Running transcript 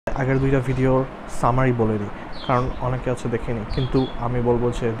আগের দুইটা ভিডিওর সামারি বলে দিই, কারণ অনেকে আছে দেখেনি, কিন্তু আমি বলবো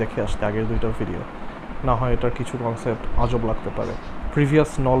যে দেখে আসতে আগের দুইটা ভিডিও, না হয় এটার কিছু কনসেপ্ট আজব লাগতে পারে।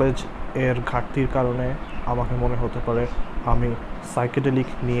 প্রিভিয়াস নলেজ এর ঘাটতির কারণে আমাকে মনে হতে পারে আমি সাইকেডেলিক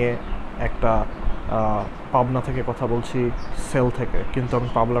নিয়ে একটা পাবনা থেকে কথা বলছি, সেল থেকে, কিন্তু আমি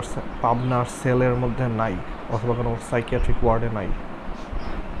পাবনার সেলের মধ্যে নাই অথবা কোনো সাইকিয়াট্রিক ওয়ার্ডে নাই।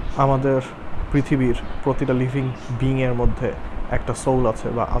 আমাদের পৃথিবীর প্রতিটা লিভিং বিইংয়ের মধ্যে একটা সোল আছে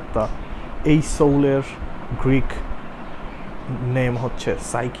বা আত্মা। এই সোলের গ্রিক নেম হচ্ছে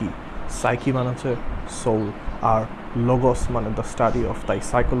সাইকি। সাইকি মানে হচ্ছে সোল, আর লোগস মানে দ্য স্টাডি অফ, তাই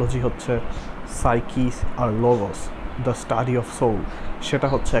সাইকোলজি হচ্ছে psyche R লোগস, the study of soul. সেটা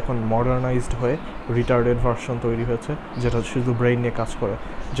হচ্ছে এখন মডার্নাইজড হয়ে রিটার্ডেড ভার্সন তৈরি হয়েছে, যেটা শুধু ব্রেইন নিয়ে কাজ করে,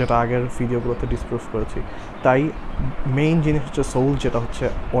 যেটা আগের ভিডিওগুলোতে ডিসপ্রুভ করেছি। তাই মেইন জিনিস হচ্ছে সোল, যেটা হচ্ছে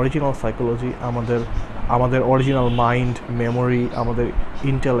অরিজিনাল সাইকোলজি, আমাদের অরিজিনাল মাইন্ড, মেমোরি, আমাদের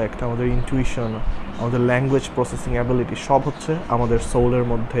ইন্টেলেক্ট, আমাদের ইনটুইশন, আমাদের ল্যাঙ্গুয়েজ প্রসেসিং অ্যাবিলিটি সব হচ্ছে আমাদের সোলের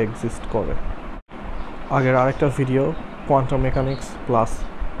মধ্যে এক্সিস্ট করে। আগের আরেকটা video, quantum mechanics plus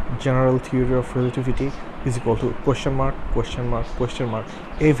general theory of relativity is equal to question mark question mark question mark.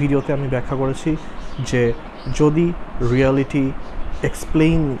 এই ভিডিওতে আমি ব্যাখ্যা করেছি যে যদি রিয়ালিটি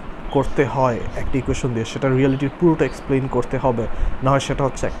এক্সপ্লেইন করতে হয় একটা ইকুয়েশন দিয়ে, সেটা রিয়ালিটির পুরোটা এক্সপ্লেইন করতে হবে, না হয় সেটা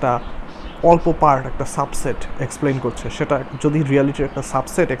হচ্ছে একটা অল্প পার্ট, একটা সাবসেট এক্সপ্লেইন করছে। সেটা যদি রিয়ালিটির একটা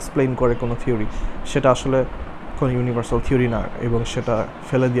সাবসেট এক্সপ্লেইন করে কোনো থিওরি, সেটা আসলে কোনো ইউনিভার্সাল থিওরি না, এবং সেটা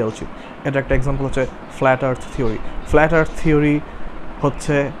ফেলে দেওয়া উচিত। এটা একটা এক্সাম্পল হচ্ছে ফ্ল্যাট আর্থ থিওরি। ফ্ল্যাট আর্থ থিওরি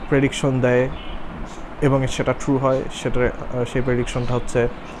হচ্ছে প্রেডিকশন দেয় এবং সেটা ট্রু হয়। সেই প্রেডিকশনটা হচ্ছে,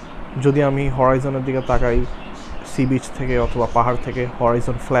 যদি আমি হরাইজনের দিকে তাকাই সি বিচ থেকে অথবা পাহাড় থেকে,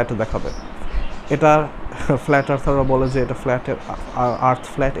 হরাইজন ফ্ল্যাট দেখাবে। এটা ফ্ল্যাট আর্থাররা বলে যে এটা আর্থ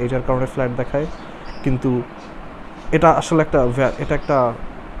ফ্ল্যাট, এটার কারণে ফ্ল্যাট দেখায়, কিন্তু এটা আসলে এটা একটা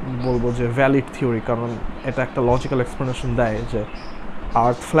বলবো যে ভ্যালিড থিওরি, কারণ এটা একটা লজিক্যাল এক্সপ্লেনেশন দেয় যে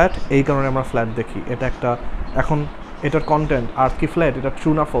আর্থ ফ্ল্যাট, এই কারণে আমরা ফ্ল্যাট দেখি। এটা একটা, এখন এটার কন্টেন্ট আর্থ কি ফ্ল্যাট, এটা ট্রু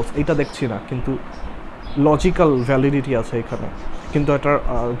না ফলস, এইটা দেখছি না, কিন্তু লজিক্যাল ভ্যালিডিটি আছে এখানে। কিন্তু এটার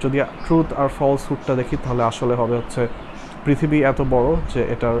যদি ট্রুথ আর ফলসহুডটা দেখি, তাহলে আসলে হবে হচ্ছে পৃথিবী এত বড় যে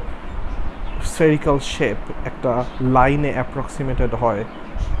এটার স্ফেরিক্যাল শেপ একটা লাইনে অ্যাপ্রক্সিমেটেড হয়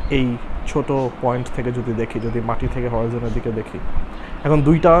এই ছোট পয়েন্ট থেকে যদি দেখি, যদি মাটি থেকে হরাইজনের দিকে দেখি। এখন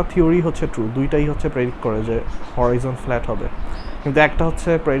দুইটা থিওরি হচ্ছে ট্রু, দুইটাই হচ্ছে প্রেডিক্ট করে যে হরাইজন ফ্ল্যাট হবে, কিন্তু একটা হচ্ছে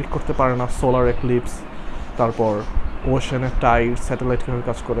প্রেডিক্ট করতে পারে না সোলার এক্লিপস, তারপর ওশানের টাইড, স্যাটেলাইট কীভাবে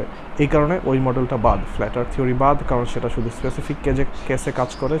কাজ করে। এই কারণে ওই মডেলটা বাদ, ফ্ল্যাট আর্থ থিওরি বাদ, কারণ সেটা শুধু স্পেসিফিক কেসে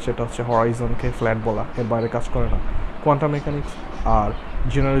কাজ করে, সেটা হচ্ছে হরাইজনকে ফ্ল্যাট বলা, এর বাইরে কাজ করে না। Quantum mechanics R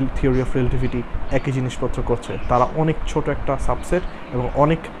general theory of relativity একই জিনিসপত্র করছে, তারা অনেক ছোট একটা সাবসেট এবং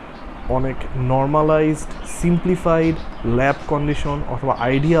অনেক নর্মালাইজড, সিম্পলিফাইড ল্যাব কন্ডিশন অথবা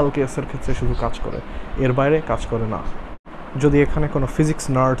আইডিয়াল কেসের ক্ষেত্রে শুধু কাজ করে, এর বাইরে কাজ করে না। যদি এখানে কোনো ফিজিক্স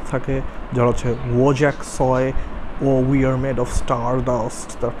নার্ড থাকে, যারা হচ্ছে ওজাক সয়, we are made of star dust,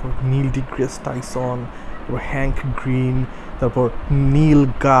 তারপর নীল ডিগ্রেস টাইসন, তারপর হ্যাঙ্ক গ্রিন, তারপর নীল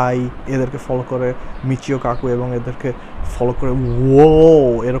গাই, এদেরকে ফলো করে মিচিও কাকু এবং এদেরকে ফলো করে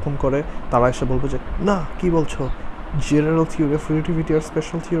এরকম করে, তারা এসে বলবে যে না, কি বলছো, general theory of relativity R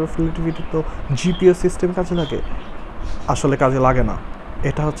special theory of relativity তো জিপিএস সিস্টেম কাজে লাগে। আসলে কাজে লাগে না।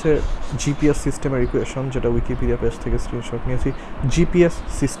 এটা হচ্ছে জিপিএস সিস্টেমের ইকুয়েশন, যেটা উইকিপিডিয়া পেজ থেকে স্ক্রিনশট নিয়েছি। জিপিএস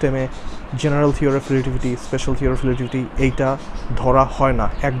সিস্টেমে general theory of relativity, special theory of relativity এইটা ধরা হয় না,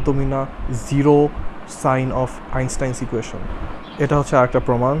 একদমই না, জিরো সাইন অফ আইনস্টাইনস ইকুয়েশন। এটা হচ্ছে আরেকটা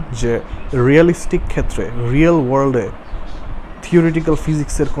প্রমাণ যে রিয়েলিস্টিক ক্ষেত্রে, রিয়েল ওয়ার্ল্ডে থিওরিটিক্যাল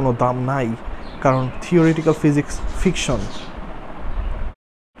ফিজিক্সের কোনো দাম নাই, কারণ থিওরিটিক্যাল ফিজিক্স ফিকশন।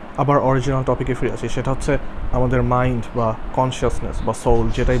 আবার অরিজিনাল টপিকে ফিরে আসি, সেটা হচ্ছে আমাদের মাইন্ড বা কনসিয়াসনেস বা সোল,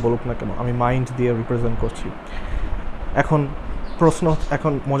 যেটাই বলুক না কেন, আমি মাইন্ড দিয়ে রিপ্রেজেন্ট করছি।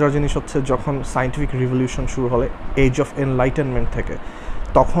 এখন মজার জিনিস হচ্ছে, যখন সায়েন্টিফিক রিভলিউশন শুরু হলে এজ অফ এনলাইটেনমেন্ট থেকে,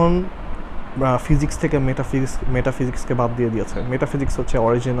 তখন ফিজিক্স থেকে মেটাফিজিক্সকে বাদ দিয়ে দিয়েছে। মেটাফিজিক্স হচ্ছে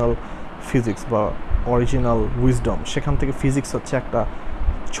অরিজিনাল ফিজিক্স বা অরিজিনাল উইজডম, সেখান থেকে ফিজিক্স হচ্ছে একটা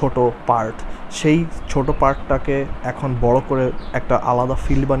ছোট পার্ট, সেই ছোট পার্টটাকে এখন বড় করে একটা আলাদা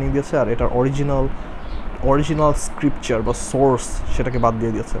ফিল্ড বানিয়ে দিয়েছে, আর এটার অরিজিনাল স্ক্রিপচার বা সোর্স সেটাকে বাদ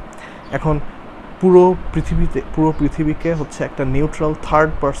দিয়ে দিয়েছে। এখন পুরো পৃথিবীকে হচ্ছে একটা নিউট্রাল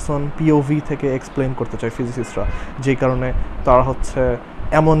থার্ড পারসন পিওভি থেকে এক্সপ্লেন করতে চায় ফিজিসিস্টরা, যেই কারণে তারা হচ্ছে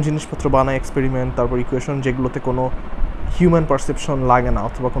এমন জিনিসপত্র বানায়, এক্সপেরিমেন্ট, তারপর ইকুয়েশন, যেগুলোতে কোনো হিউম্যান পারসেপশন লাগে না,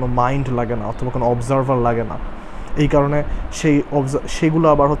 অথবা কোনো মাইন্ড লাগে না, অথবা কোনো অবজারভার লাগে না। এই কারণে সেগুলো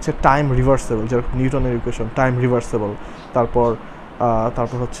আবার হচ্ছে টাইম রিভার্সেবল, যেরকম নিউটনের ইকুয়েশন টাইম রিভার্সেবল, তারপর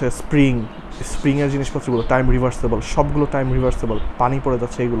তারপর হচ্ছে স্প্রিংয়ের জিনিসপত্রগুলো টাইম রিভার্সেবল, সবগুলো টাইম রিভার্সেবল। পানি পড়ে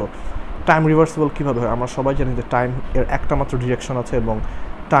যাচ্ছে, এইগুলো টাইম রিভার্সেবল কীভাবে হয়? আমরা সবাই জানি যে টাইম এর একটা মাত্র ডিরেকশন আছে, এবং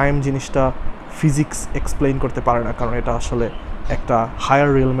টাইম জিনিসটা ফিজিক্স এক্সপ্লেইন করতে পারে না, কারণ এটা আসলে একটা হায়ার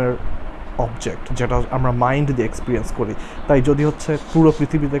রিয়েলমের অবজেক্ট যেটা আমরা মাইন্ড দিয়ে এক্সপিরিয়েন্স করি। তাই যদি হচ্ছে পুরো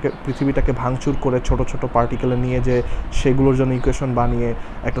পৃথিবীটাকে ভাঙচুর করে ছোট ছোট পার্টিকেলে নিয়ে যে সেগুলোর জন্য ইকুয়েশন বানিয়ে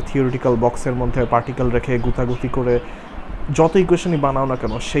একটা থিওরিটিক্যাল বক্সের মধ্যে পার্টিকেল রেখে গুতাগুতি করে যত ইকুয়েশনই বানাও না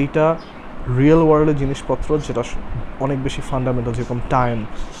কেন, সেইটা রিয়েল ওয়ার্ল্ডের জিনিসপত্র যেটা অনেক বেশি ফান্ডামেন্টাল, যেরকম টাইম,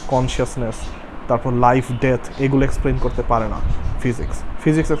 কনসিয়াসনেস, তারপর লাইফ, ডেথ, এগুলো এক্সপ্লেন করতে পারে না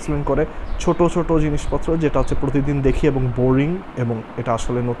ফিজিক্স এক্সপ্লেন করে ছোট ছোট জিনিসপত্র যেটা হচ্ছে প্রতিদিন দেখি এবং বোরিং, এবং এটা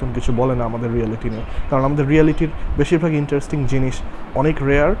আসলে নতুন কিছু বলে না আমাদের রিয়েলিটি নিয়ে। কারণ আমাদের রিয়েলিটির বেশিরভাগ ইন্টারেস্টিং জিনিস অনেক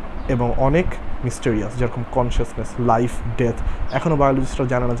রেয়ার এবং অনেক মিস্টেরিয়াস, যেরকম কনসিয়াসনেস, লাইফ, ডেথ। এখনও বায়োলজিস্টরা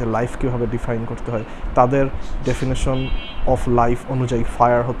জানে না যে লাইফ কীভাবে ডিফাইন করতে হয়। তাদের ডেফিনেশন অফ লাইফ অনুযায়ী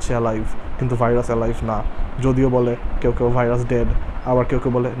ফায়ার হচ্ছে অ্যালাইভ, কিন্তু ভাইরাস অ্যালাইভ না। যদিও বলে কেউ ভাইরাস ডেড, আবার কেউ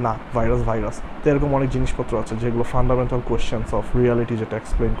বলে না ভাইরাস। তো এরকম অনেক জিনিসপত্র আছে যেগুলো ফান্ডামেন্টাল কোয়েশ্চেন্স অফ রিয়ালিটি, যেটা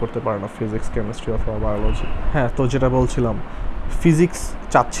এক্সপ্লেন করতে পারে না ফিজিক্স, কেমিস্ট্রি অথবা বায়োলজি। হ্যাঁ, তো যেটা বলছিলাম, ফিজিক্স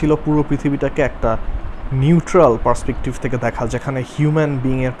চাচ্ছিল পুরো পৃথিবীটাকে একটা নিউট্রাল পার্সপেক্টিভ থেকে দেখা, যেখানে হিউম্যান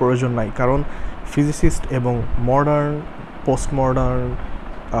বিইংয়ের প্রয়োজন নাই। কারণ ফিজিসিস্ট এবং পোস্টমডার্ন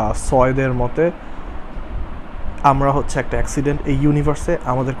সয়দের মতে আমরা হচ্ছে একটা অ্যাক্সিডেন্ট এই ইউনিভার্সে,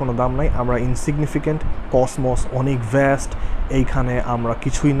 আমাদের কোনো দাম নাই, আমরা ইনসিগনিফিকেন্ট, কসমস অনেক ভ্যাস্ট, এইখানে আমরা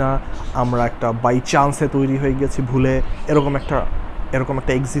কিছুই না, আমরা একটা বাই চান্সে তৈরি হয়ে গেছি ভুলে, এরকম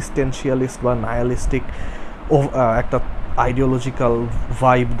একটা এক্সিস্টেন্সিয়ালিস্ট বা নায়ালিস্টিক একটা আইডিওলজিক্যাল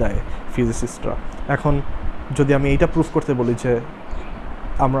ভাইব দেয় ফিজিসিস্টরা। এখন যদি আমি এইটা প্রুফ করতে বলি যে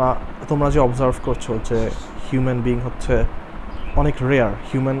তোমরা যে অবজার্ভ করছো যে হিউম্যান বিইং হচ্ছে অনেক রেয়ার,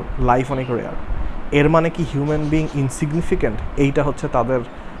 হিউম্যান লাইফ অনেক রেয়ার, এর মানে কি হিউম্যান বিইং ইনসিগনিফিকেন্ট? এইটা হচ্ছে তাদের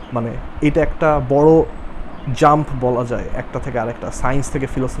মানে এটা একটা বড় জাম্প বলা যায় একটা থেকে আরেকটা, সায়েন্স থেকে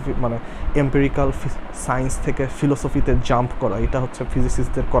ফিলোসফি, মানে এম্পিরিক্যাল সায়েন্স থেকে ফিলোসফিতে জাম্প করা, এটা হচ্ছে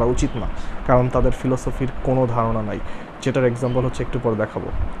ফিজিসিস্টদের করা উচিত না, কারণ তাদের ফিলোসফির কোনো ধারণা নাই, যেটার এক্সাম্পল হচ্ছে একটু পরে দেখাবো।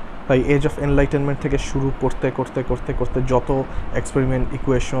 তাই এজ অফ এনলাইটেনমেন্ট থেকে শুরু করতে যত এক্সপেরিমেন্ট,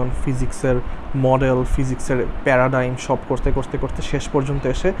 ইকুয়েশন, ফিজিক্সের মডেল, ফিজিক্সের প্যারাডাইম সব করতে শেষ পর্যন্ত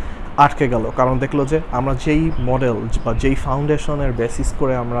এসে আটকে গেল, কারণ দেখলো যে আমরা যেই মডেল বা যেই ফাউন্ডেশনের বেসিস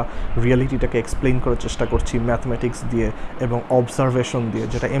করে আমরা রিয়েলিটিটাকে এক্সপ্লেইন করার চেষ্টা করছি ম্যাথমেটিক্স দিয়ে এবং অবজারভেশন দিয়ে,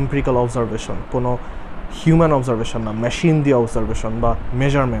 যেটা এম্পিরিক্যাল অবজারভেশন, কোনো হিউম্যান অবজারভেশন না, মেশিন দিয়ে অবজারভেশন বা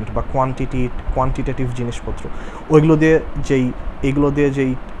মেজারমেন্ট বা কোয়ান্টিটেটিভ জিনিসপত্র, এইগুলো দিয়ে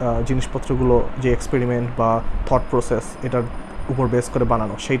যেই জিনিসপত্রগুলো, যে এক্সপেরিমেন্ট বা থট প্রসেস এটার উপর বেস করে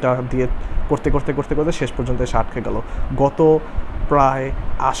বানানো, সেইটা দিয়ে করতে শেষ পর্যন্ত এসে আটকে গেল। গত প্রায়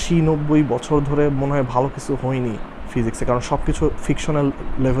 80-90 বছর ধরে মনে হয় ভালো কিছু হয়নি ফিজিক্সে, কারণ সব কিছু ফিকশনাল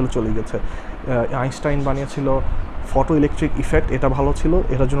লেভেল চলে গেছে। আইনস্টাইন বানিয়েছিল ফটো ইলেকট্রিক ইফেক্ট, এটা ভালো ছিল,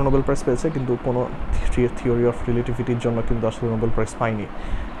 এটার জন্য নোবেল প্রাইজ পেয়েছে, কিন্তু কোনো থিওরি অফ রিলেটিভিটির জন্য কিন্তু আসলে নোবেল প্রাইজ পায়নি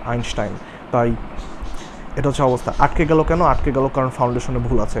আইনস্টাইন। তাই এটা হচ্ছে অবস্থা। আটকে গেল কেন? কারণ ফাউন্ডেশনে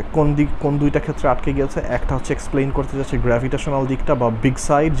ভুল আছে। কোন দুইটা ক্ষেত্রে আটকে গিয়েছে? একটা হচ্ছে এক্সপ্লেইন করতে যাচ্ছে গ্র্যাভিটেশনাল দিকটা বা বিগ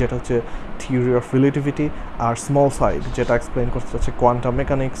সাইড, যেটা হচ্ছে theory of relativity, R small side, যেটা এক্সপ্লেইন করতে যাচ্ছে কোয়ান্টাম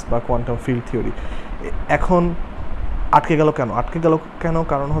মেকানিক্স বা কোয়ান্টাম ফিল্ড থিওরি। এখন আটকে গেল কেন?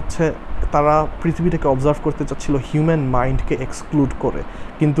 কারণ হচ্ছে তারা পৃথিবীটাকে অবজার্ভ করতে চাচ্ছিল হিউম্যান মাইন্ডকে এক্সক্লুড করে,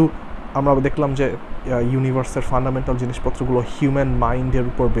 কিন্তু আমরা দেখলাম যে ইউনিভার্সের ফান্ডামেন্টাল জিনিসপত্রগুলো হিউম্যান মাইন্ডের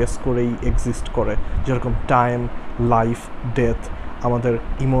উপর বেস করেই এক্সিস্ট করে, যেরকম টাইম, লাইফ, ডেথ, আমাদের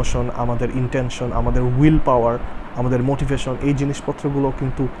ইমোশন, আমাদের ইন্টেনশন, আমাদের উইল পাওয়ার, আমাদের মোটিভেশন, এই জিনিসপত্রগুলো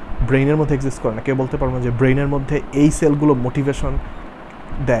কিন্তু ব্রেইনের মধ্যে এক্সিস্ট করে না। কেউ বলতে পারবো না যে ব্রেইনের মধ্যে এই সেলগুলো মোটিভেশন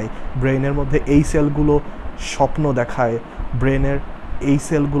দেয়, ব্রেইনের মধ্যে এই সেলগুলো স্বপ্ন দেখায়, ব্রেনের এই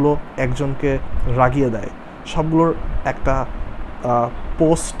সেলগুলো একজনকে রাগিয়ে দেয়। সবগুলোর একটা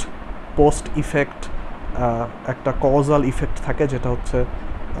পোস্ট ইফেক্ট, একটা কজাল ইফেক্ট থাকে, যেটা হচ্ছে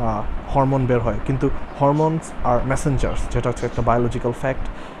হরমোন বের হয়। কিন্তু হরমোনস আর মেসেঞ্জার্স, যেটা হচ্ছে একটা biological fact.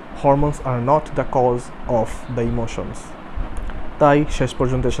 Hormones are not the cause of the emotions. তাই শেষ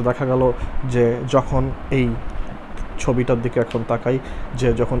পর্যন্ত এসে দেখা গেল যে যখন এই ছবিটার দিকে এখন তাকাই, যে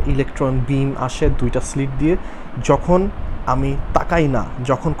যখন ইলেকট্রন বিম আসে দুইটা স্লিট দিয়ে, যখন আমি তাকাই না,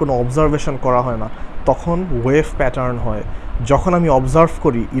 যখন কোনো অবজারভেশন করা হয় না, তখন ওয়েভ প্যাটার্ন হয়। যখন আমি অবজার্ভ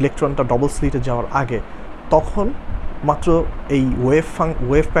করি ইলেকট্রনটা ডবল স্লিটে যাওয়ার আগে, তখন মাত্র এই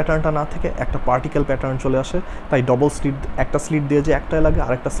ওয়েভ প্যাটার্নটা না থেকে একটা পার্টিকেল প্যাটার্ন চলে আসে। তাই ডবল স্লিট, একটা স্লিট দিয়ে যে একটায় লাগে,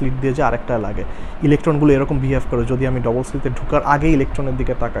 আরেকটা স্লিট দিয়ে যে আরেকটায় লাগে। ইলেকট্রনগুলো এরকম বিহেভ করে যদি আমি ডবল স্লিটে ঢোকার আগে ইলেকট্রনের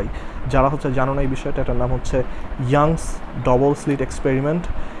দিকে তাকাই। যারা হচ্ছে জানো না এই বিষয়টা, এটার নাম হচ্ছে ইয়াংস ডবল স্লিট এক্সপেরিমেন্ট।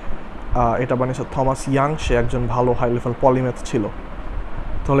 এটা বানিয়েছে থমাস ইয়াং, সে একজন ভালো হাই লেভেল পলিম্যাথ ছিল।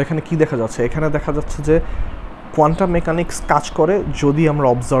 তাহলে এখানে কি দেখা যাচ্ছে? এখানে দেখা যাচ্ছে যে কোয়ান্টাম মেকানিক্স কাজ করে যদি আমরা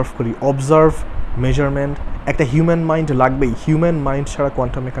অবজার্ভ করি, অবজার্ভ, মেজারমেন্ট, একটা হিউম্যান মাইন্ড লাগবেই। হিউম্যান মাইন্ড ছাড়া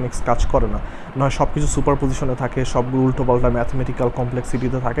কোয়ান্টাম মেকানিক্স কাজ করে না, নয় সব কিছু সুপার পজিশনে থাকে, সবগুলো উল্টোপাল্টা ম্যাথমেটিক্যাল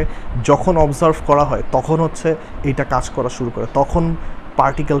কমপ্লেক্সিটিতে থাকে। যখন অবজার্ভ করা হয় তখন হচ্ছে এইটা কাজ করা শুরু করে, তখন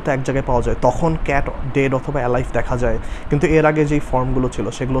পার্টিকেলটা এক জায়গায় পাওয়া যায়, তখন ক্যাট ডেড অথবা অ্যালাইভ দেখা যায়। কিন্তু এর আগে যেই ফর্মগুলো ছিল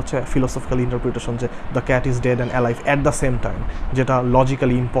সেগুলো হচ্ছে ফিলোসফিক্যাল ইন্টারপ্রিটেশন, যে the cat is dead and alive at the same time, যেটা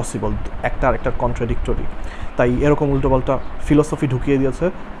লজিক্যালি ইম্পসিবল, একটা আরেকটার কন্ট্রাডিক্টরি। তাই এরকম উল্টোপাল্টা ফিলোসফি ঢুকিয়ে দিয়েছে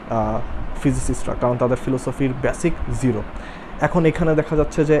ফিজিসিস্টরা, কারণ তাদের ফিলোসফির বেসিক জিরো। এখন এখানে দেখা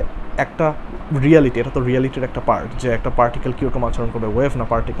যাচ্ছে যে একটা রিয়ালিটি, এটা তো রিয়ালিটির একটা পার্ট, যে একটা পার্টিকেল কীরকম আচরণ করবে, ওয়েভ না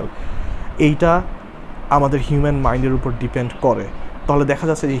পার্টিকেল, এইটা আমাদের হিউম্যান মাইন্ডের উপর ডিপেন্ড করে। তাহলে দেখা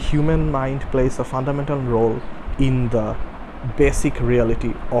যাচ্ছে যে human mind place a fundamental role in the basic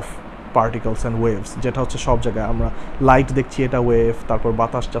reality of particles and waves, যেটা হচ্ছে সব জায়গায় আমরা লাইট দেখছি, এটা ওয়েভ, তারপর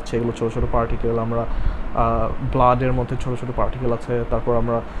বাতাস যাচ্ছে, এগুলো ছোটো ছোটো পার্টিকেল, আমরা ব্লাডের মধ্যে ছোটো ছোটো পার্টিকেল আছে, তারপর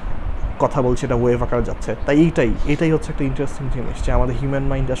আমরা কথা বলছি, এটা ওয়েভ আকারে যাচ্ছে। তাই এটাই হচ্ছে একটা ইন্টারেস্টিং জিনিস, যে আমাদের হিউম্যান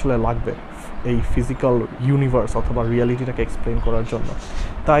মাইন্ড আসলে লাগবে এই ফিজিক্যাল ইউনিভার্স অথবা রিয়ালিটিটাকে এক্সপ্লেন করার জন্য।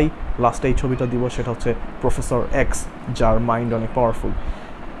 তাই লাস্টে এই ছবিটা দিব, সেটা হচ্ছে প্রফেসর এক্স, যার মাইন্ড অনেক পাওয়ারফুল,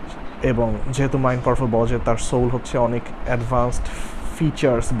 এবং যেহেতু মাইন্ড পাওয়ারফুল বলা যায়, তার সোল হচ্ছে অনেক অ্যাডভান্সড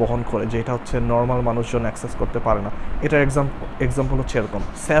ফিচার্স বহন করে, যেটা হচ্ছে নর্মাল মানুষজন অ্যাক্সেস করতে পারে না। এটার এক্সাম্পল হচ্ছে এরকম,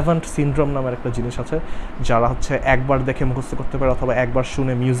 সেভেন্থ সিনড্রোম নামের একটা জিনিস আছে, যারা হচ্ছে একবার দেখে মুখস্থ করতে পারে, অথবা একবার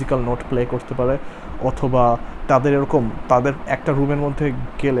শুনে মিউজিক্যাল নোট প্লে করতে পারে, অথবা তাদের এরকম, তাদের একটা রুমের মধ্যে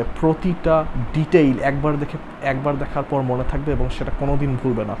গেলে প্রতিটা ডিটেইল একবার দেখার পর মনে থাকবে এবং সেটা কোনো দিন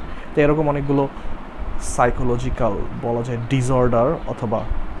ভুলবে না। তো এরকম অনেকগুলো সাইকোলজিক্যাল বলা যায় ডিসঅর্ডার অথবা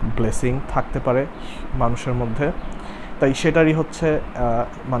ব্লেসিং থাকতে পারে মানুষের মধ্যে। তাই সেটারই হচ্ছে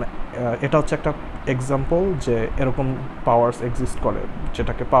এটা হচ্ছে একটা এক্সাম্পল যে এরকম পাওয়ার্স এক্সিস্ট করে,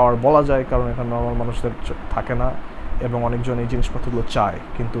 যেটাকে পাওয়ার বলা যায়, কারণ এটা নর্মাল মানুষদের থাকে না, এবং অনেকজন এই জিনিসপত্রগুলো চায়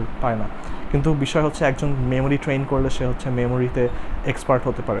কিন্তু পায় না। কিন্তু বিষয় হচ্ছে একজন মেমোরি ট্রেন করলে সে হচ্ছে মেমোরিতে এক্সপার্ট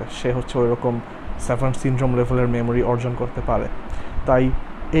হতে পারে, সে হচ্ছে ওইরকম সেভেন্থ সিনড্রোম লেভেলের মেমোরি অর্জন করতে পারে। তাই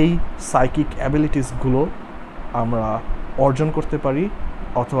এই সাইকিক অ্যাবিলিটিসগুলো আমরা অর্জন করতে পারি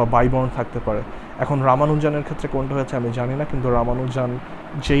অথবা বাইবর্ন থাকতে পারে। এখন রামানুজানের ক্ষেত্রে কোনটা হয়েছে আমি জানি না, কিন্তু রামানুজান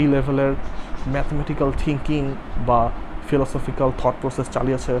যেই লেভেলের ম্যাথমেটিক্যাল থিঙ্কিং বা ফিলোসফিক্যাল থট প্রসেস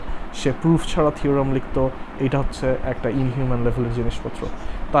চালিয়েছে, সে প্রুফ ছাড়া থিওরাম লিখতো, এটা হচ্ছে একটা ইনহিউম্যান লেভেলের জিনিসপত্র।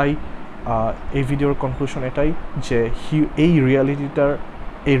 তাই এই ভিডিওর কনক্লুশন এটাই যে এই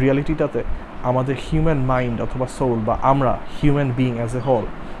রিয়ালিটিটাতে আমাদের হিউম্যান মাইন্ড অথবা সোল, বা আমরা human being as a whole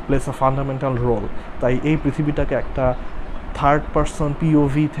place a fundamental role. তাই এই পৃথিবীটাকে একটা থার্ড পারসন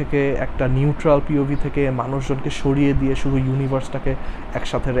পিওভি থেকে, একটা নিউট্রাল পিওভি থেকে মানুষজনকে সরিয়ে দিয়ে শুধু ইউনিভার্সটাকে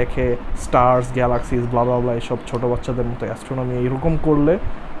একসাথে রেখে স্টার্স, গ্যালাক্সিস, ব্লা ব্লা ব্লা, এইসব ছোটো বাচ্চাদের মতো অ্যাস্ট্রোনমি এরকম করলে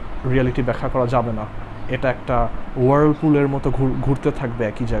রিয়ালিটি ব্যাখ্যা করা যাবে না। এটা একটা ওয়ার্লপুলের মতো ঘুরতে থাকবে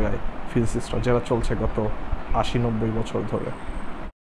একই জায়গায় ফিজিসিস্টরা, যেটা চলছে গত 80-90 বছর ধরে।